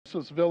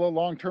Joseph's Villa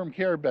long-term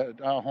care bed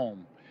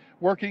home,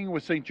 working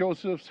with St.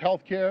 Joseph's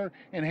Healthcare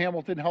and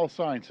Hamilton Health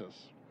Sciences,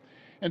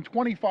 and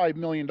 $25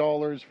 million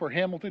for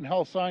Hamilton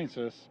Health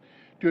Sciences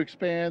to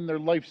expand their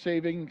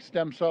life-saving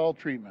stem cell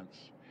treatments.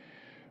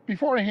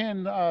 Before I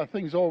hand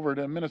things over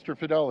to Minister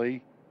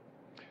Fedeli,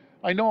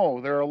 I know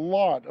there are a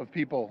lot of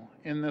people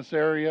in this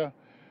area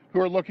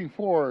who are looking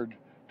forward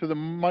to the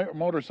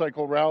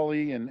motorcycle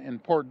rally in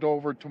Port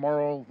Dover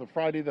tomorrow, the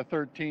Friday the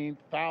 13th.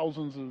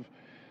 Thousands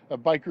of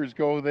bikers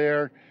go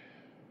there.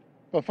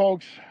 But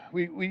folks,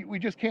 we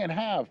just can't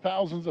have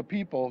thousands of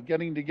people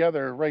getting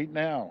together right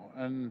now.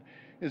 And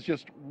it's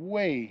just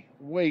way,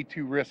 way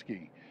too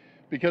risky.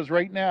 Because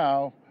right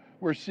now,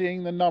 we're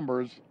seeing the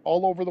numbers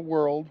all over the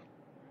world,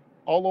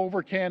 all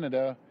over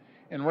Canada,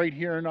 and right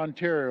here in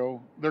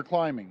Ontario, they're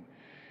climbing.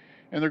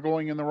 And they're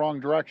going in the wrong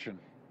direction.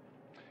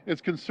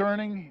 It's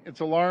concerning, it's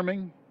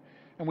alarming,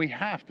 and we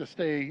have to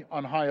stay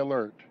on high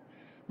alert.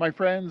 My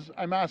friends,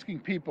 I'm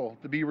asking people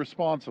to be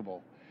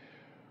responsible.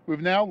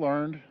 We've now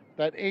learned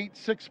that 8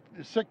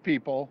 sick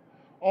people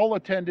all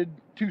attended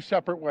 2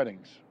 separate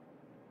weddings.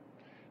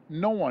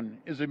 No one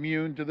is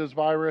immune to this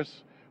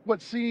virus.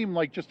 What seemed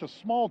like just a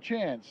small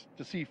chance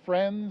to see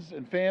friends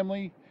and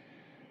family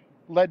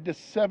led to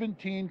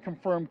 17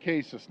 confirmed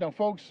cases. Now,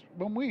 folks,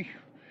 when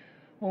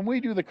we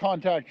do the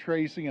contact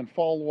tracing and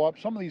follow up,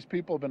 some of these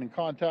people have been in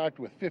contact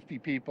with 50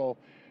 people.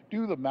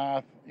 Do the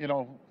math, you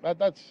know,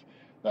 that's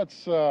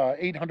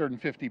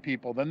 850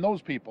 people, then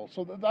those people.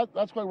 So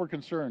that's why we're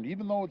concerned.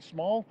 Even though it's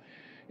small,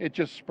 it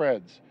just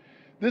spreads.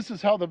 This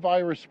is how the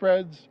virus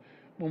spreads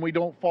when we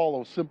don't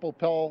follow simple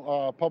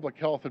public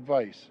health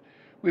advice.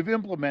 We've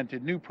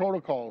implemented new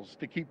protocols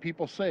to keep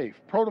people safe,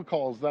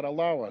 protocols that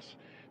allow us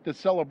to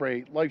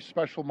celebrate life's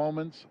special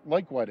moments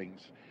like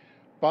weddings.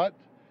 But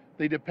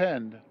they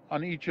depend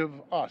on each of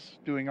us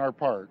doing our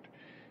part.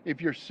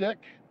 If you're sick,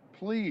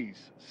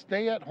 please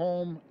stay at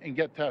home and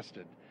get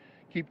tested.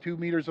 Keep 2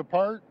 meters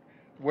apart,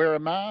 wear a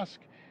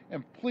mask,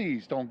 and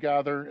please don't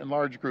gather in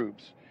large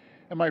groups.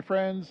 And my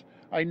friends,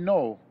 I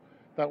know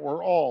that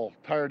we're all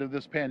tired of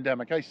this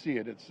pandemic. I see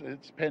it.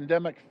 It's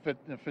pandemic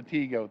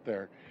fatigue out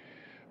there.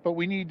 But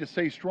we need to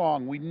stay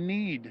strong. We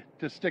need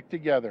to stick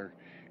together.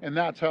 And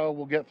that's how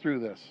we'll get through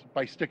this,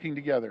 by sticking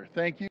together.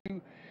 Thank you,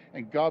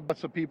 and God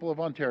bless the people of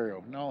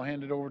Ontario. Now I'll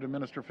hand it over to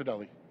Minister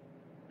Fedeli.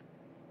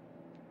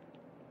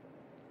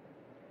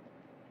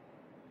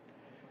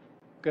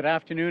 Good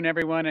afternoon,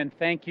 everyone, and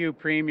thank you,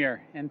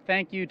 Premier. And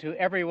thank you to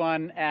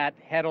everyone at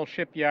Heddle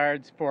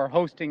Shipyards for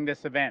hosting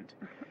this event.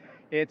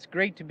 It's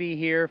great to be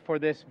here for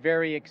this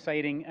very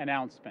exciting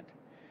announcement.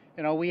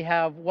 You know, we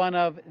have one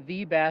of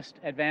the best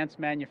advanced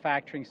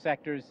manufacturing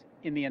sectors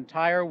in the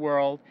entire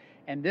world,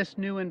 and this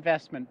new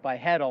investment by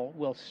Heddle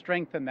will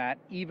strengthen that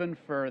even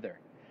further.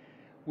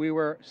 We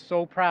were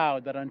so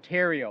proud that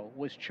Ontario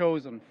was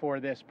chosen for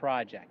this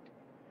project.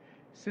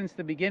 Since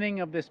the beginning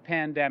of this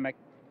pandemic,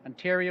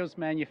 Ontario's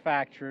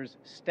manufacturers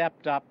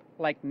stepped up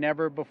like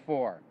never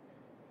before,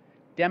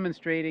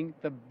 demonstrating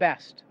the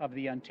best of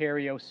the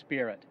Ontario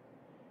spirit.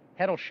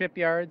 Heddle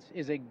Shipyards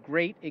is a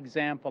great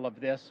example of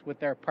this with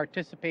their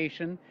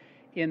participation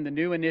in the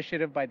new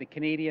initiative by the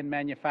Canadian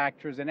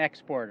manufacturers and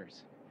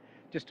exporters.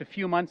 Just a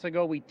few months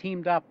ago, we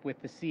teamed up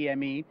with the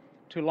CME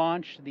to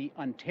launch the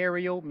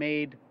Ontario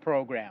Made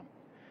program.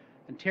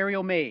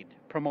 Ontario Made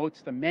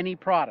promotes the many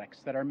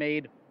products that are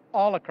made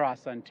all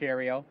across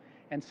Ontario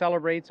and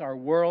celebrates our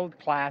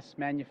world-class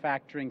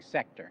manufacturing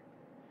sector.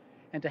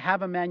 And to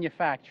have a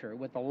manufacturer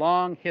with a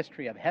long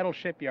history of Heddle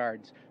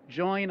Shipyards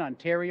join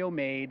Ontario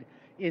Made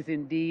is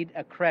indeed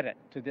a credit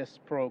to this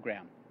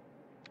program.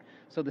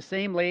 So the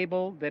same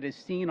label that is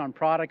seen on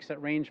products that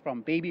range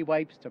from baby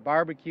wipes to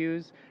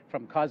barbecues,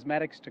 from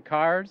cosmetics to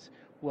cars,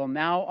 will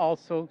now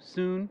also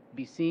soon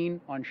be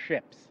seen on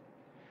ships.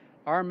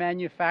 Our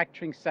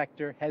manufacturing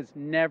sector has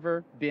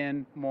never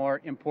been more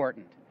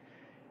important.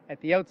 At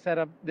the outset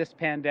of this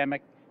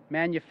pandemic,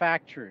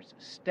 manufacturers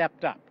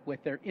stepped up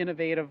with their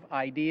innovative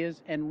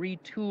ideas and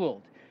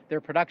retooled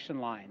their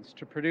production lines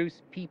to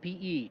produce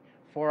PPE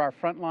for our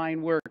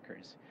frontline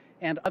workers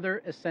and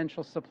other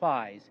essential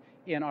supplies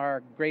in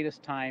our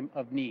greatest time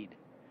of need.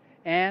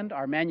 And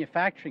our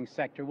manufacturing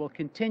sector will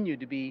continue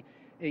to be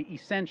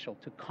essential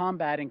to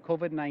combating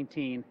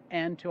COVID-19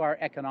 and to our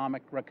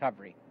economic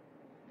recovery.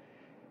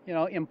 You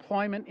know,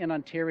 employment in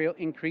Ontario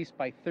increased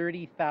by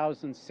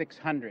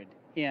 30,600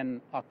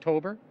 in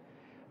October,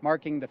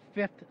 marking the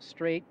 5th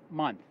straight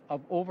month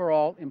of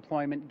overall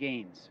employment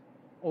gains.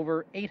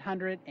 Over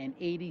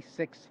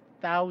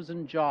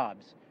 886,000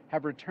 jobs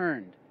have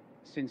returned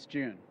since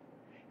June,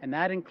 and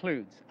that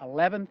includes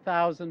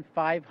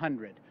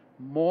 11,500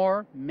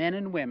 more men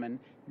and women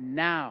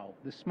now,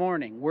 this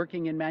morning,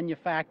 working in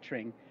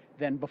manufacturing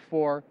than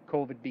before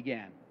COVID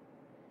began.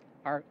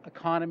 Our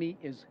economy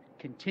is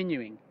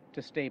continuing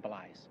to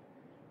stabilize,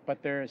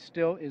 but there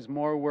still is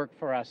more work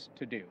for us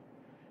to do.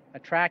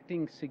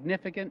 Attracting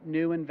significant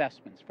new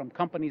investments from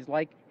companies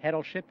like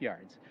Heddle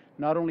Shipyards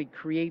not only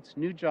creates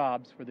new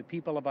jobs for the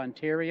people of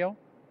Ontario,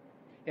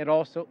 it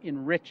also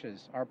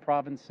enriches our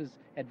province's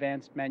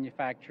advanced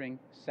manufacturing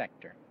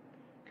sector.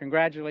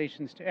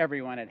 Congratulations to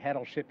everyone at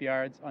Heddle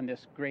Shipyards on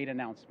this great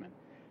announcement.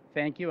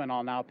 Thank you, and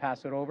I'll now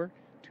pass it over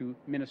to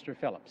Minister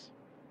Phillips.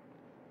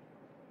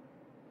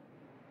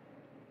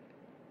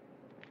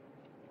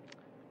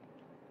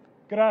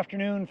 Good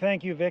afternoon.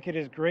 Thank you, Vic. It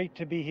is great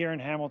to be here in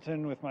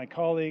Hamilton with my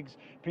colleagues,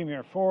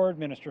 Premier Ford,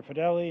 Minister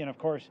Fedeli, and of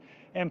course,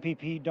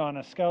 MPP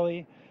Donna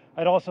Scully.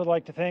 I'd also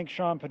like to thank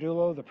Sean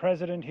Padullo, the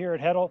president here at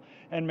Heddle,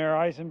 and Mayor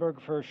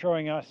Eisenberg for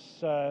showing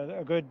us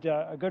a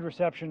good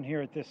reception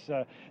here at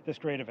this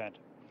great event.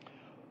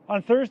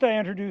 On Thursday, I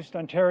introduced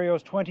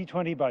Ontario's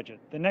 2020 budget,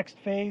 the next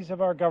phase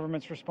of our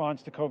government's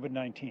response to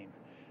COVID-19.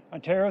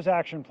 Ontario's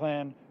action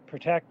plan: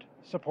 protect,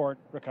 support,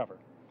 recover.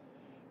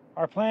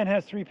 Our plan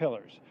has three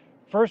pillars.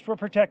 First, we're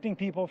protecting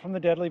people from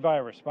the deadly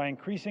virus by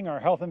increasing our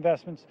health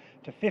investments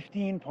to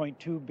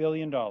 $15.2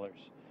 billion.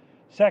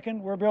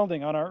 Second, we're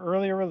building on our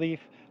earlier relief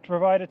to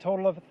provide a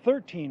total of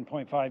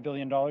 $13.5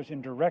 billion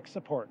in direct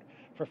support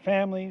for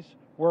families,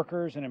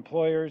 workers, and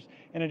employers,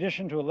 in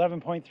addition to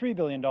 $11.3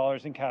 billion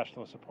in cash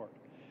flow support.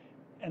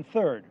 And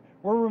third,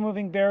 we're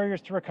removing barriers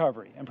to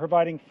recovery and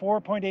providing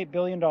 $4.8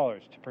 billion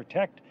to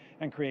protect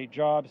and create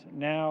jobs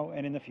now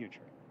and in the future.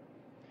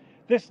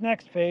 This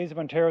next phase of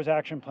Ontario's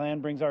action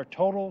plan brings our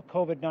total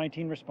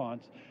COVID-19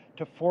 response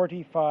to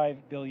 $45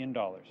 billion.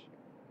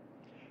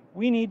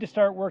 We need to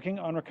start working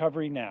on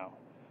recovery now,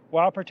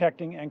 while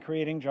protecting and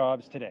creating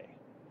jobs today.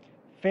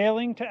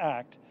 Failing to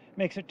act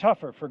makes it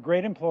tougher for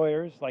great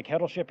employers like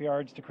Heddle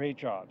Shipyards to create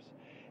jobs,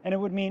 and it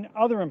would mean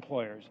other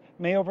employers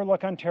may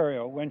overlook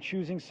Ontario when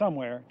choosing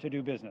somewhere to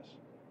do business.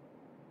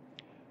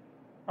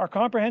 Our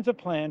comprehensive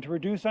plan to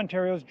reduce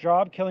Ontario's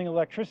job-killing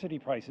electricity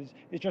prices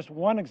is just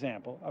one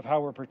example of how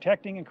we're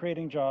protecting and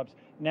creating jobs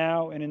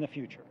now and in the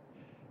future.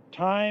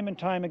 Time and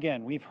time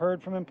again, we've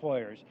heard from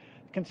employers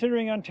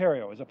considering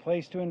Ontario as a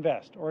place to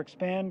invest or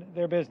expand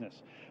their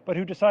business, but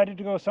who decided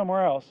to go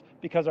somewhere else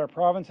because our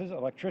province's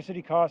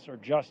electricity costs are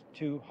just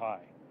too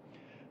high.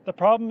 The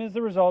problem is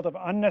the result of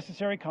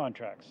unnecessary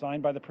contracts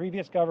signed by the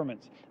previous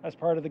governments as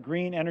part of the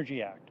Green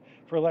Energy Act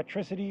for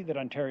electricity that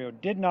Ontario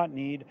did not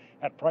need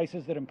at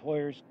prices that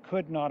employers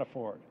could not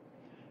afford.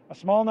 A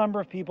small number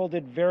of people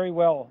did very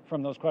well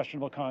from those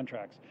questionable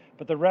contracts,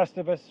 but the rest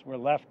of us were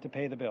left to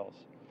pay the bills.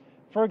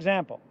 For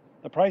example,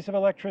 the price of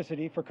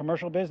electricity for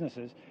commercial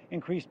businesses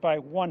increased by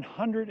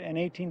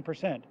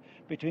 118%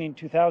 between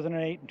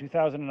 2008 and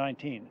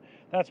 2019.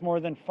 That's more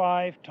than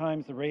 5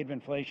 times the rate of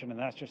inflation, and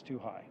that's just too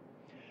high.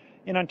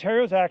 In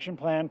Ontario's action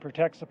plan,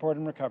 Protect, Support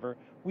and Recover,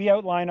 we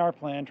outline our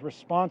plan to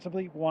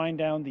responsibly wind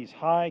down these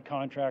high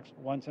contracts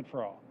once and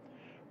for all.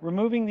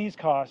 Removing these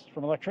costs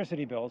from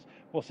electricity bills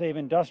will save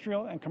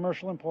industrial and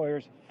commercial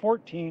employers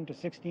 14% to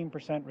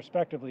 16%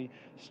 respectively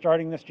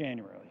starting this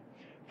January.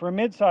 For a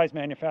mid-sized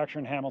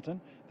manufacturer in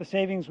Hamilton, the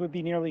savings would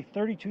be nearly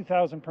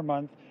 $32,000 per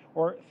month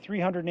or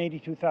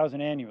 $382,000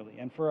 annually.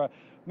 And for a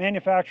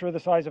manufacturer the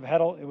size of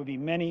Heddle, it would be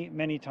many,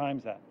 many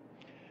times that.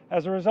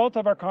 As a result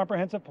of our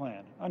comprehensive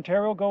plan,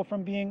 Ontario will go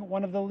from being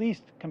one of the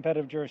least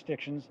competitive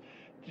jurisdictions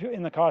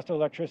in the cost of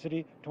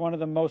electricity to one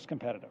of the most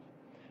competitive.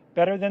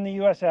 Better than the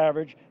U.S.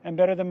 average and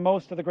better than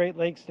most of the Great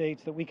Lakes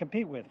states that we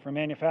compete with for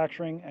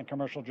manufacturing and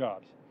commercial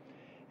jobs.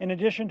 In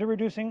addition to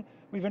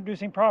we've been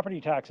reducing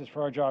property taxes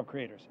for our job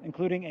creators,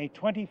 including a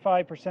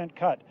 25%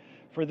 cut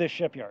for this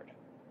shipyard.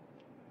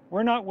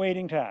 We're not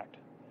waiting to act.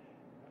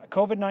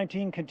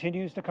 COVID-19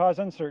 continues to cause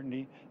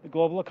uncertainty, the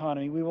global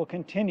economy. We will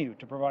continue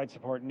to provide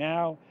support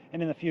now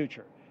and in the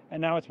future. And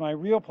now it's my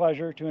real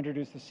pleasure to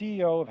introduce the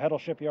CEO of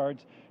Heddle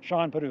Shipyards,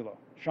 Sean Padullo.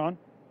 Sean?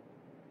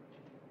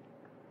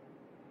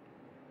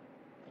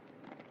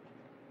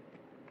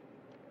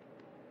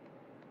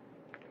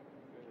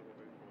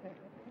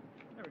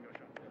 There we go,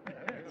 Sean.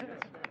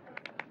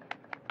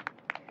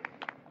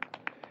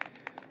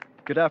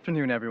 Good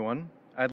afternoon, everyone.